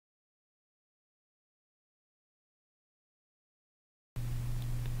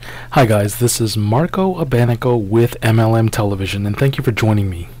Hi guys, this is Marco Abanico with MLM Television, and thank you for joining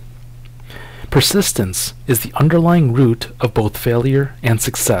me. Persistence is the underlying root of both failure and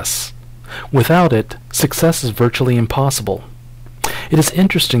success. Without it, success is virtually impossible. It is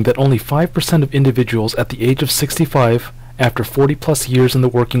interesting that only 5% of individuals at the age of 65, after 40 plus years in the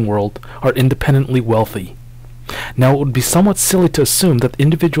working world, are independently wealthy. Now, it would be somewhat silly to assume that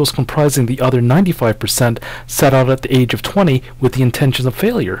individuals comprising the other 95% set out at the age of 20 with the intention of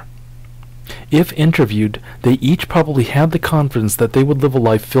failure. If interviewed, they each probably had the confidence that they would live a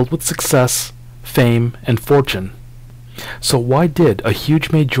life filled with success, fame, and fortune. So why did a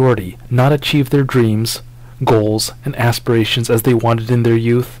huge majority not achieve their dreams, goals, and aspirations as they wanted in their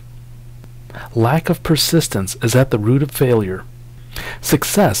youth? Lack of persistence is at the root of failure.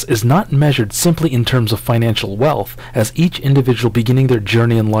 Success is not measured simply in terms of financial wealth, as each individual beginning their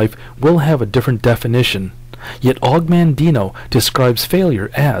journey in life will have a different definition. Yet Og Mandino describes failure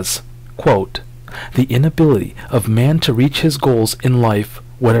as, quote, "the inability of man to reach his goals in life,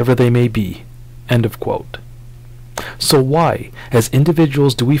 whatever they may be," end of quote. So why, as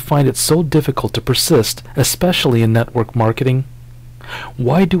individuals, do we find it so difficult to persist, especially in network marketing?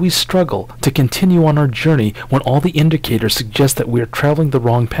 Why do we struggle to continue on our journey when all the indicators suggest that we are traveling the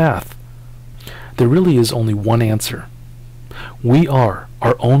wrong path? There really is only one answer. We are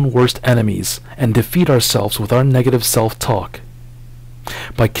our own worst enemies and defeat ourselves with our negative self-talk.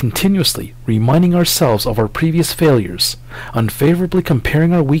 By continuously reminding ourselves of our previous failures, unfavorably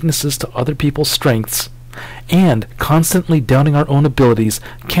comparing our weaknesses to other people's strengths, and constantly doubting our own abilities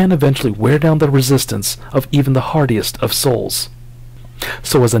can eventually wear down the resistance of even the hardiest of souls.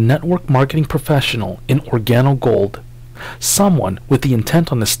 So as a network marketing professional in Organo Gold, someone with the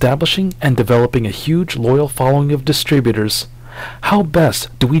intent on establishing and developing a huge loyal following of distributors, how best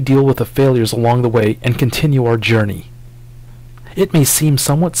do we deal with the failures along the way and continue our journey? It may seem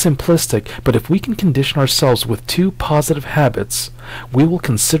somewhat simplistic, but if we can condition ourselves with 2 positive habits, we will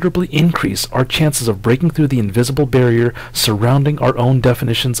considerably increase our chances of breaking through the invisible barrier surrounding our own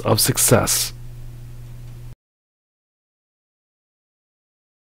definitions of success.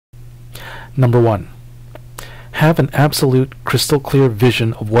 Number 1. Have an absolute crystal clear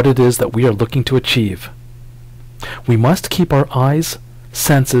vision of what it is that we are looking to achieve. We must keep our eyes,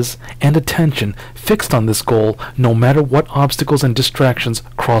 senses, and attention fixed on this goal no matter what obstacles and distractions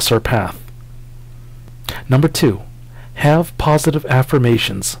cross our path. Number 2. Have positive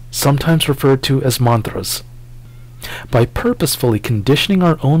affirmations, sometimes referred to as mantras. By purposefully conditioning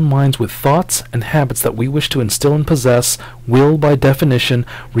our own minds with thoughts and habits that we wish to instill and possess, will, by definition,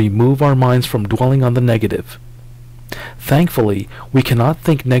 remove our minds from dwelling on the negative. Thankfully, we cannot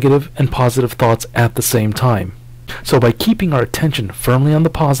think negative and positive thoughts at the same time. So by keeping our attention firmly on the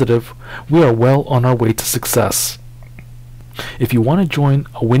positive, we are well on our way to success. If you want to join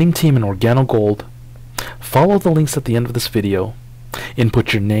a winning team in Organo Gold, follow the links at the end of this video,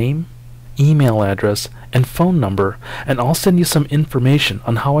 input your name, email address, and phone number, and I'll send you some information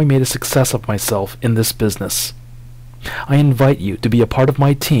on how I made a success of myself in this business. I invite you to be a part of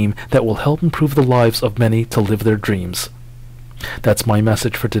my team that will help improve the lives of many to live their dreams. That's my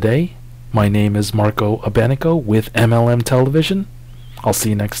message for today. My name is Marco Abanico with MLM Television. I'll see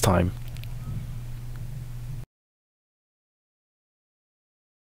you next time.